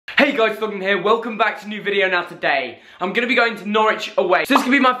Hey guys, Vlogman here, welcome back to a new video. Now today, I'm going to be going to Norwich away. So this could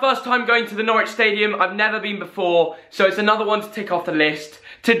be my first time going to the Norwich Stadium. I've never been before, so it's another one to tick off the list.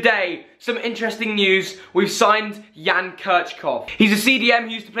 Today, some interesting news. We've signed Jan Kirchhoff. He's a CDM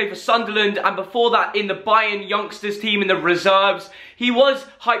who used to play for Sunderland, and before that in the Bayern youngsters team in the reserves. He was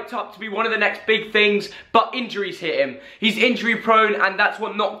hyped up to be one of the next big things, but injuries hit him. He's injury prone, and that's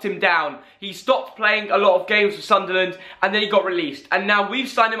what knocked him down. He stopped playing a lot of games for Sunderland, and then he got released. And now we've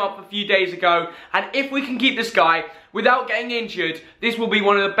signed him up a few days ago, and if we can keep this guy without getting injured, this will be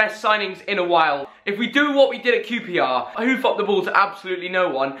one of the best signings in a while. If we do what we did at QPR, hoof up the ball to absolutely no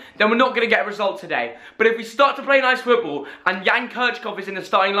one, then we're not going to get a result today. But if we start to play nice football and Jan Kirchhoff is in the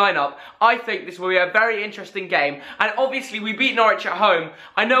starting lineup, I think this will be a very interesting game. And obviously we beat Norwich at home.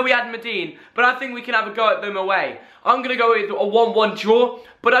 I know we had Maddison, but I think we can have a go at them away. I'm going to go with a 1-1 draw,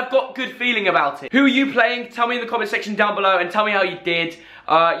 but I've got good feeling about it. Who are you playing? Tell me in the comment section down below and tell me how you did.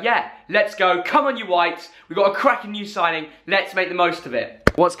 Yeah, let's go. Come on, you Whites. We've got a cracking new signing. Let's make the most of it.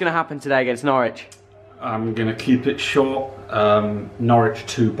 What's going to happen today against Norwich? I'm going to keep it short. Norwich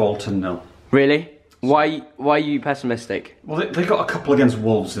 2, Bolton 0. Really? Why are you pessimistic? Well, they got a couple against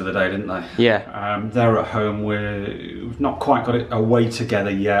Wolves the other day, didn't they? Yeah. They're at home. We've not quite got it away together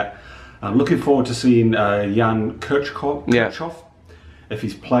yet. I'm looking forward to seeing Jan Kirchhoff, if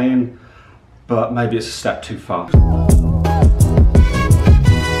he's playing, but maybe it's a step too far.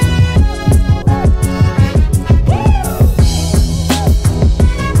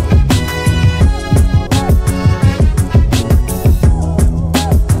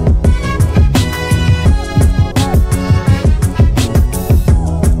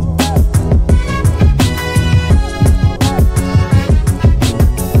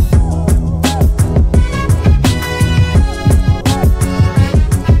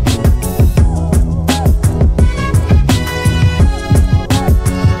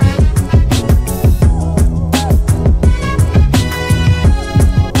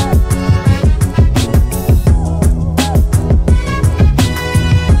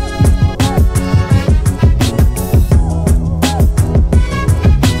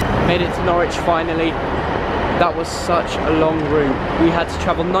 Finally, that was such a long route. We had to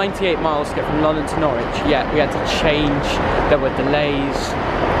travel 98 miles to get from London to Norwich. Yeah, we had to change, there were delays,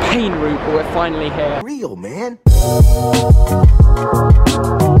 pain route, but we're finally here. Real, man.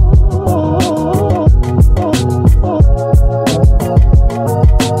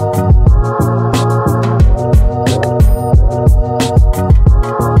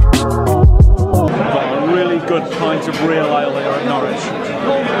 Got a really good pint of real ale here at Norwich.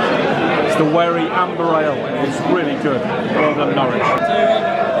 The Wherry Amber Ale is really good. Well done, Norwich.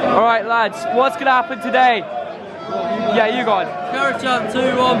 Alright lads, what's going to happen today? Yeah, you got it. Karachan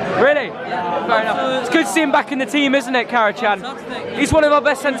 2-1. Really? Yeah. Fair enough. It's good to see him back in the team, isn't it, Karachan? Fantastic. He's one of our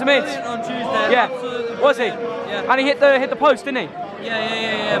best centre mids. On Tuesday. Yeah. Absolutely. Was he? Yeah. And he hit the post, didn't he?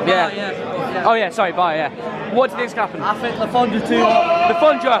 Yeah. Yeah. Oh yeah, sorry, bar, yeah. What do you think's going to happen? I think Lafondra 2-1.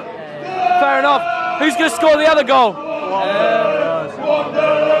 Lafondra? Fair enough. Who's going to score the other goal?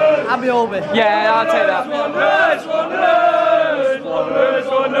 Abby Olby. Yeah, I'll take that.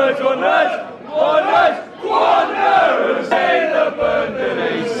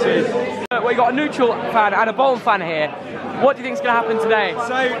 We got a neutral fan and a Bolton fan here. What do you think is going to happen today?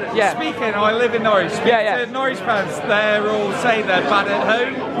 So, speaking, I live in Norwich. Speaking to Norwich fans, they're all saying they're bad at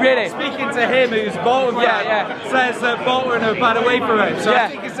home. Really? Speaking to him, who's a Bolton fan, says that Bolton are bad away from home. So I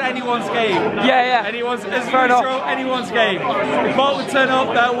think it's anyone's game. Anyone's, as usual, anyone's game. If Bolton turn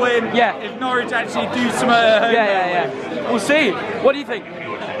up, they'll win. If Norwich actually do something at home, We'll see. What do you think?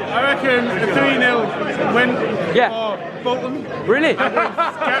 I reckon a 3-0 win for Bolton. Really?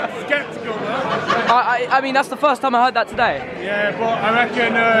 Skeptical. I mean, that's the first time I heard that today. Yeah, but I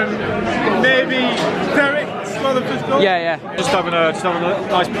reckon maybe Derek score the first goal. Just having a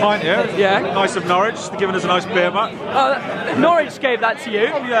nice pint here. Yeah. Nice of Norwich, giving us a nice beer mat. Norwich gave that to you.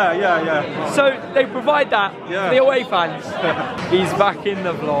 Oh yeah. So they provide that for the away fans. He's back in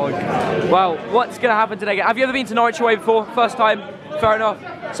the vlog. Well, what's going to happen today? Have you ever been to Norwich away before? First time? Fair enough.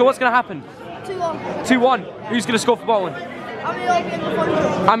 So what's going to happen? 2-1. 2-1. Who's going to score for Bolton?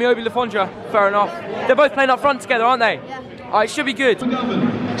 Amiobi and Lafondra. Fair enough. They're both playing up front together, aren't they? Yeah. Alright, should be good. 2,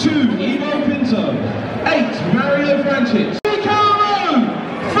 Ivo Pinto. 8, Mario Francis. Ricardo!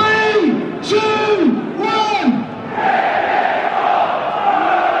 3, 2, 1!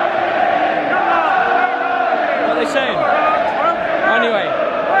 What are they saying? Anyway,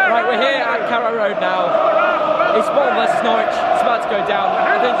 right, we're here at Carrow Road now. It's Bolton versus Norwich. It's about to go down.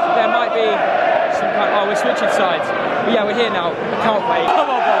 I think there might be some kind of... Oh, we're switching sides. But yeah, we're here now. I can't wait. Come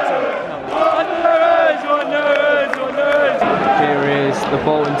on, Bolton. Here is the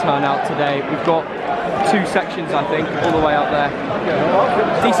Bolton turnout today. We've got 2 sections, I think, all the way up there.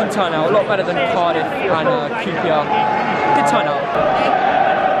 Decent turnout, a lot better than Cardiff and QPR. Good turnout.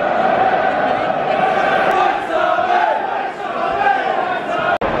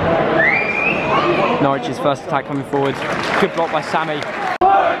 Norwich's first attack coming forward. Good block by Sammy.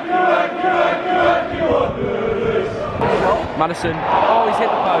 Maddison. Oh, he's hit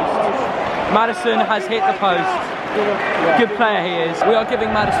the post. Maddison has hit the post. Good player he is. We are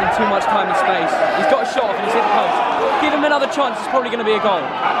giving Maddison too much time and space. He's got a shot off and he's hit the post. Give him another chance, it's probably going to be a goal.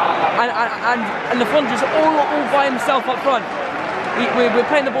 And Le Fondre's all by himself up front. We're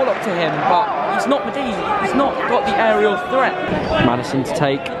playing the ball up to him, but he's not he's not got the aerial threat. Maddison to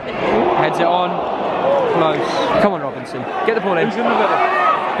take, heads it on, close. Come on, Robinson, get the ball in.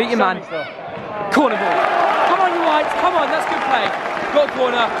 Beat your man. Corner ball. Come on, you Whites. Come on, that's good play. Got a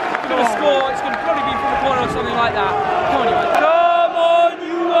corner. We're going to score. It's going to probably be from the corner or something like that. Come on, you Whites. Come on,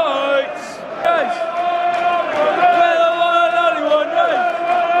 you Whites. Yes. We're the one and only one race.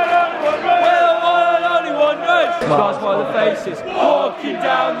 We're the one and only one race. Stars by the faces. Walking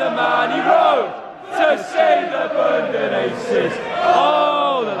down the Manny Road to save the London Aces.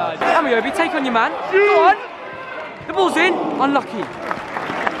 Oh, the lads. Amiobi, take on your man. Go on. The ball's in. Unlucky.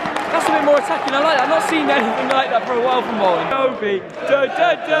 That's a bit more attacking, I like that. I've not seen anything like that for a while from Bolton.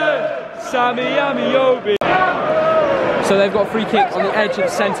 Sammy Amiobi. So they've got a free kick on the edge of the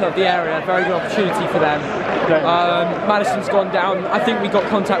centre of the area. Very good opportunity for them. Maddison's gone down. I think we got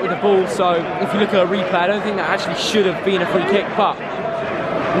contact with the ball, so if you look at a replay, I don't think that actually should have been a free kick, but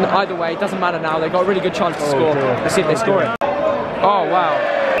either way, it doesn't matter now. They've got a really good chance to score. Let's see if they score it. Oh, wow.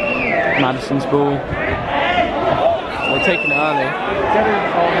 Maddison's ball. They're taking it early.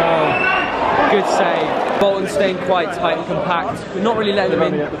 Oh no. Good save. Bolton staying quite tight and compact. We're not really letting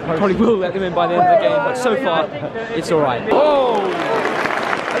them in. Probably will let them in by the end of the game, but so far, it's alright. Oh!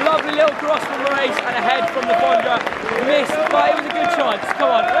 A lovely little cross from Maurice and a head from the Fondre. Missed, but it was a good chance.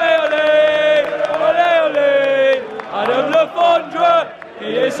 Come on. Ole, ole, ole. Adam Le Fondre,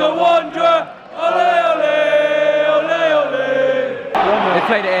 he is a wanderer. Ole, ole, ole, ole. They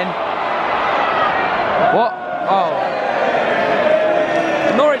played it in. What? Oh.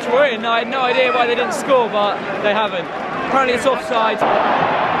 Norwich were in. I had no idea why they didn't score, but they haven't. Apparently it's offside.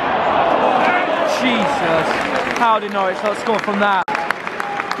 Jesus. How did Norwich not score from that?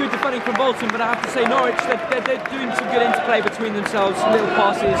 Good defending from Bolton, but I have to say Norwich, they're doing some good interplay between themselves. Little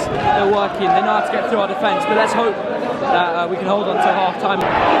passes, they're working. They know how to get through our defence, but let's hope that we can hold on till half-time.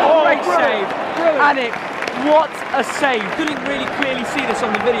 Great save. Anik. What a save! Couldn't really clearly see this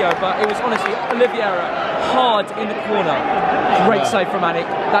on the video, but it was honestly Oliveira hard in the corner. Great save from Anik.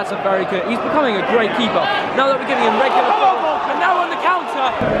 That's a very good. He's becoming a great keeper. Now that we're giving him regular football, and now on the counter.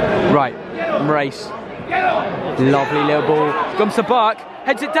 Right, race. Lovely little ball. Comes to Burke,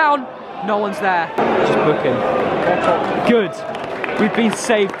 heads it down. No one's there. Just booking. Good. We've been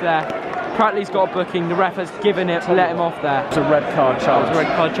saved there. Pratley's got a booking, the ref has given it, let him off there. It's a red card challenge. It was a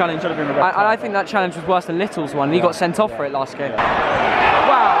red card challenge. I think that challenge was worse than Little's one. He got sent off for it last game.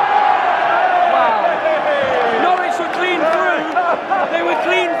 Wow. Wow. Norwich were clean through. They were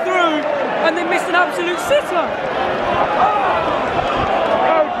clean through and they missed an absolute sitter.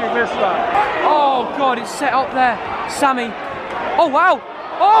 How did you miss that? Oh God, it's set up there. Sammy. Oh wow.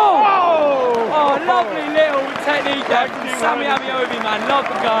 Oh! Oh, lovely little technique there from Sammy Amiobi, man. Love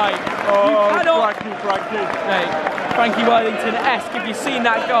the guy. Oh, you cannot... Frankie. Mate, Frankie Worthington-esque, if you've seen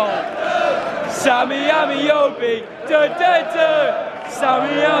that goal. Sammy Amiobi.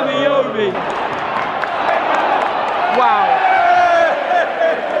 Sammy Amiobi. Wow.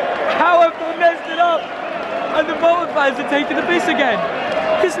 How have they messed it up? And the Bolton fans are taking the piss again.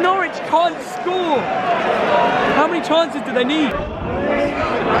 Because Norwich can't score. How many chances do they need?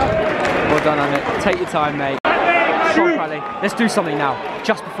 Well done on it. Take your time, mate. Come on, Pratley. Let's do something now.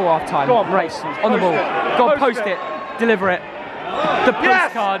 Just before half time. Go on, race. On the ball. Go on, post it. Deliver it. The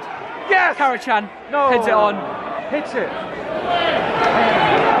postcard. Yes! Karachan. No. Heads it on. Hits it.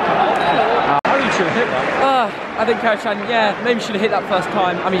 I think you should have hit that. I think Karachan, yeah, maybe should have hit that first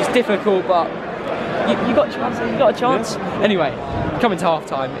time. I mean, it's difficult, but you got a chance. You got a chance. Yeah. Anyway, coming to half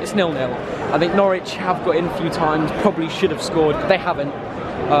time, it's 0-0. I think Norwich have got in a few times, probably should have scored. They haven't.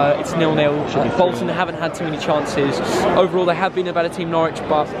 It's 0-0. Bolton haven't had too many chances. Overall, they have been a better team, Norwich,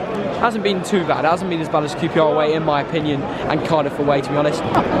 but it hasn't been too bad. It hasn't been as bad as QPR away, in my opinion, and Cardiff away, to be honest.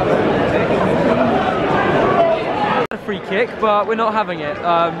 A free kick, but we're not having it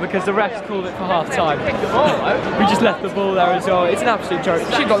because the refs called it for half time. We just left the ball there as well. It's an absolute joke.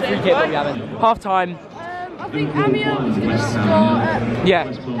 We should have got the free kick, but we haven't. Half time. I think Amio was going to score at, Yeah.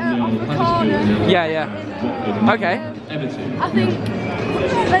 off the corner. Yeah. Okay. Everton. I think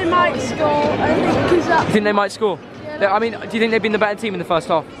they might score. You think they might score? Yeah, I mean, do you think they've been the better team in the first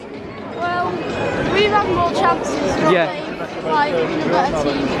half? well, we've had more chances. Yeah. Like, a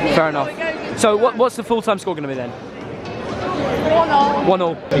better team. Fair enough. So what's the full-time score going to be then? 1-0.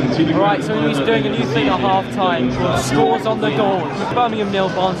 1-0. Right, so he's doing a new thing at half-time called Scores on the Doors. Birmingham 0,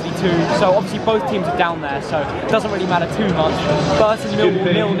 Barnsley 2, so obviously both teams are down there, so it doesn't really matter too much. Burton,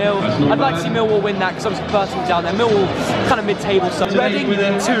 Millwall 0-0. I'd like to see Millwall win that, because obviously Burton's down there. Millwall kind of mid-table, so Reading 2,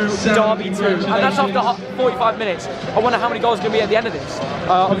 Derby 2, and that's after 45 minutes. I wonder how many goals are going to be at the end of this.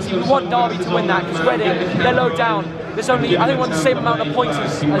 Obviously we want Derby to win that, because Reading, they're low down. There's only, I think, the same amount of points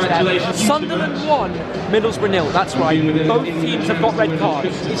as them. Sunderland 1, Middlesbrough 0, that's right. Both teams have got red cards.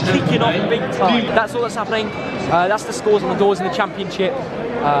 It's kicking off big time. That's all that's happening. That's the scores on the doors in the Championship.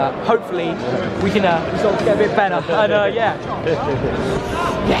 Hopefully we can sort of get a bit better. And yeah,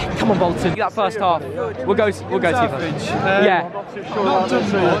 come on Bolton. That first half. We'll go to you first. Yeah. Not done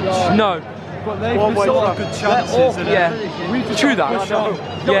much. No. But they've sort of good chances. Yeah. True that.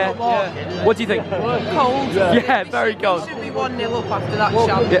 Yeah. What do you think? Cold. Yeah, very cold. It should be 1-0 up after that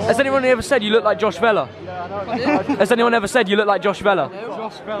chance. Yeah. Has anyone ever said you look like Josh Vella? Has anyone ever said you look like Josh Vella?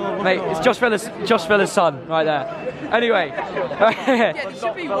 Mate, it's Josh Vella's son, right there. Anyway. Yeah, it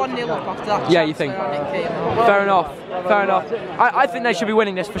should be 1-0 up after that chance. Yeah, you think? Fair enough. Fair enough. I think they should be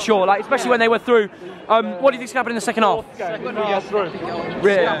winning this for sure. Like, especially when they were through. What do you think's going to happen in the second half?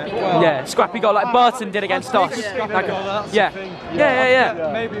 Yeah, scrappy goal like Burton did against us. Yeah.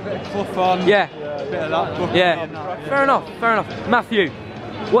 Maybe a bit of fluff on. Yeah. A bit of that. Yeah. Fair enough. Fair enough. Matthew,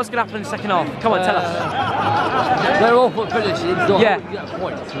 what's going to happen in the second half? Come on, tell us. They're all for finishing. Yeah.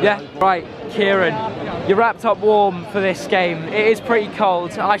 Right, Kieran, you're wrapped up warm for this game. It is pretty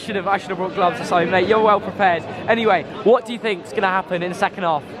cold. I should have brought gloves or something, mate. You're well prepared. Anyway, what do you think is going to happen in the second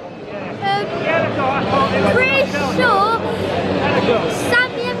half? Pretty sure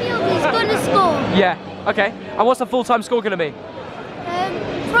Sammy is going to score. Yeah. Okay. And what's the full-time score going to be?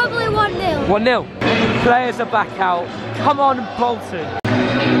 Probably 1-0. 1-0. Players are back out. Come on, Bolton.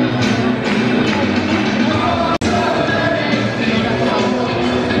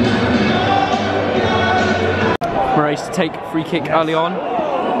 Maurice to take free kick early on.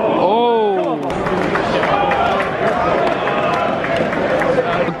 Oh!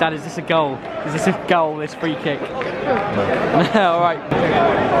 Dad, is this a goal? Is this a goal, this free kick? Alright.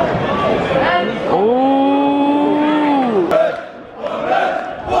 Oh!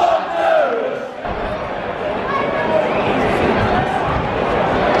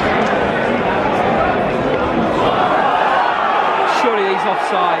 Surely he's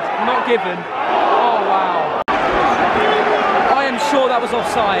offside. Not given. Oh wow. I am sure that was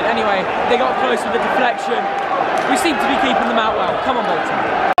offside. Anyway, they got close with the deflection. We seem to be keeping them out well. Come on, Bolton.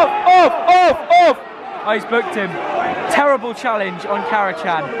 Off! Oh, he's booked him. Terrible challenge on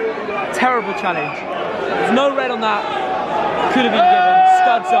Karachan. Terrible challenge. There's no red on that. Could have been given.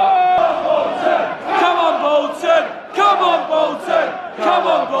 Studs up. Come on, Bolton! Come on, Bolton! Come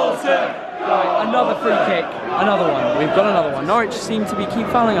on, Bolton! Right, another free kick. Another one. We've got another one. Norwich seem to keep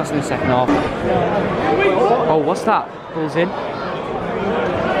fouling us in the second half. Oh, what's that? Ball's in.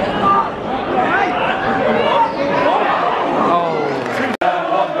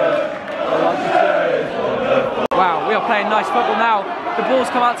 Playing nice football now. The ball's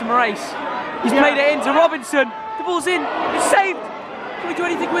come out to Maurice. He's played it into Robinson. The ball's in. It's saved. Can we do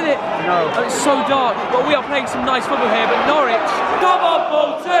anything with it? No. Oh, it's so dark. But we are playing some nice football here. But Norwich. Come on,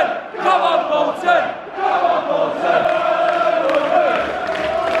 Bolton. Come on, Bolton. Come on, Bolton.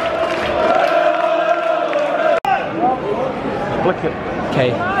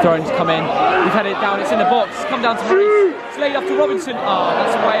 Okay, throw-ins come in. We've had it down. It's in the box. It's come down to Maurice. It's laid off to Robinson. Oh,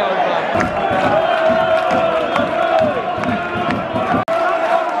 that's way over.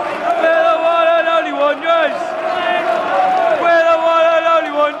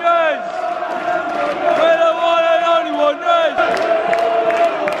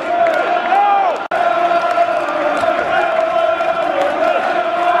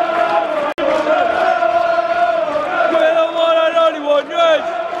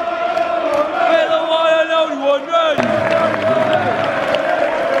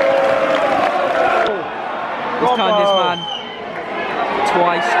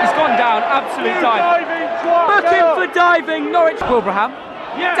 Absolute dive. Book him for diving. Norwich. Wilbraham.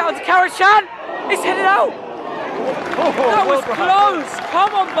 Down to Karachan. It's headed out. That was close.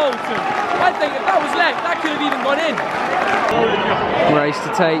 Come on, Bolton. I think if that was left, that could have even gone in. Race to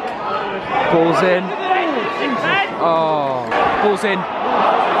take. Ball's in. Oh. Ball's in.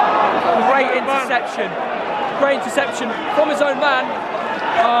 Great interception. Great interception from his own man.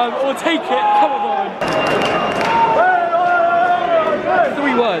 Or take it. Come on, Bolton.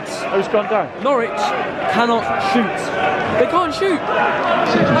 3 words. Who's gone down? Norwich cannot shoot. They can't shoot.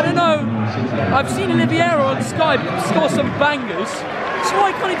 I don't know. I've seen Oliveira on Sky score some bangers. So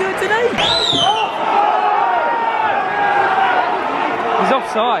why can't he do it today? He's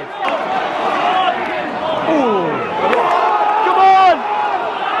offside. Ooh. Come on!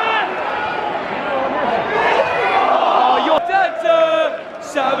 Oh, you're dead,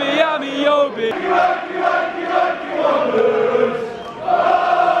 Sabiami Yobi.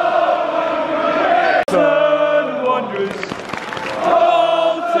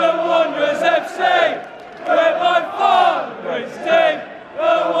 Bolton Wanderers FC, we're by far the greatest team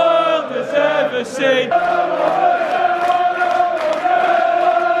the world has ever seen.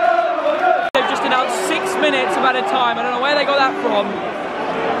 They've just announced 6 minutes of added time. I don't know where they got that from.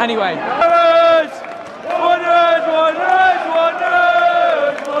 Anyway. Wanderers! Wanderers! Wanderers!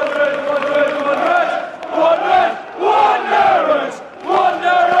 Wanderers! Wanderers! Wanderers! Wanderers! Wanderers!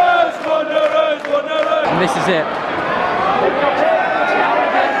 Wanderers! Wanderers! Wanderers! And this is it.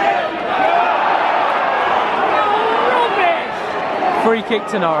 Free kick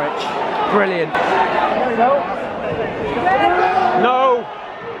to Norwich. Brilliant. No!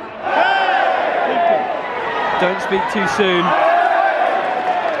 Don't speak too soon.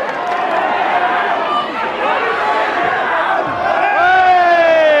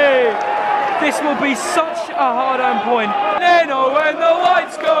 Hey! This will be such a hard-earned point. When the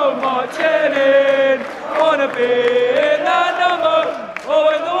whites go marching in, wanna be in that number. Oh,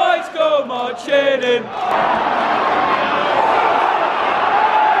 when the whites go marching in.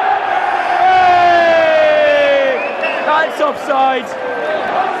 Hey! That's offside.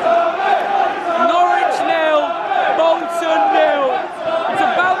 Norwich 0, Bolton 0. It's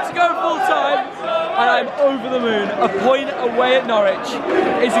about to go full time, and I'm over the moon. A point away at Norwich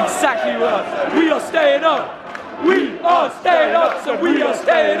is exactly what We are staying up. We are staying up, so we are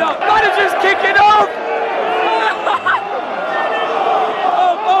staying up. Manager's kicking off!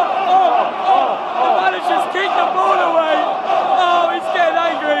 The manager's kicked the ball away. Oh, he's getting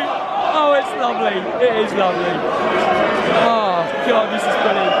angry. Oh, it's lovely. It is lovely. Oh, God, this is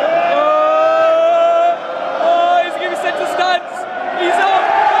brilliant. Oh, he's going to be sent to stands. He's up.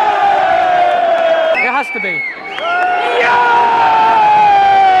 It has to be. Yes!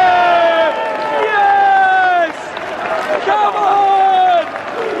 Come on!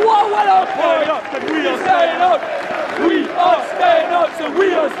 What a point! We are staying up. We are staying up, so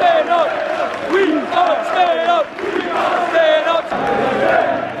we are staying up. We are staying up. We are staying up.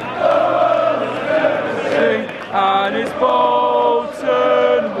 And it's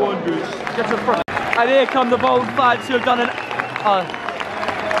Bolton Wanderers. And here come the bold lads who have done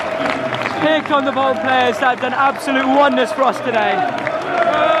here come the bold players that have done absolute wonders for us today.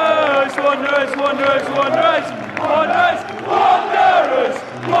 Wanderers, Wanderers, Wanderers, Wanderers, Wanderers, Wanderers,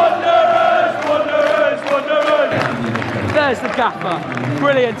 Wanderers, Wanderers, Wanderers. There's the gaffer.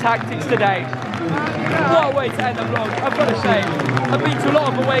 Brilliant tactics today. What a way to end the vlog. I've got to say, I've been to a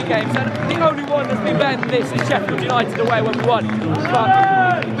lot of away games, and the only one that's been better than this is Sheffield United away when we won.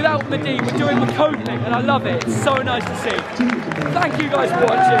 But without Maddie, we're doing the coding, and I love it. It's so nice to see. Thank you guys for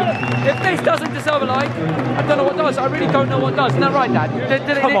watching. If this doesn't deserve a like, I don't know what does. I really don't know what does. Isn't that right, Dad?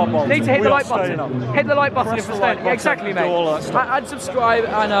 Come on, Bolton. Need to hit the We like are staying button. up. Hit the like button Press if you're the like staying. button. Exactly, Do mate. all that stuff. And subscribe,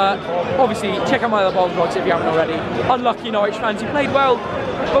 and obviously check out my other bold vlogs if you haven't already. Unlucky Norwich fans, you played well,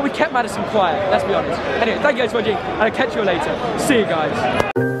 but we kept Maddison quiet. Let's be honest. Anyway, thank you guys for watching, and I'll catch you later. See you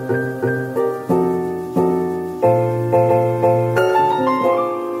guys.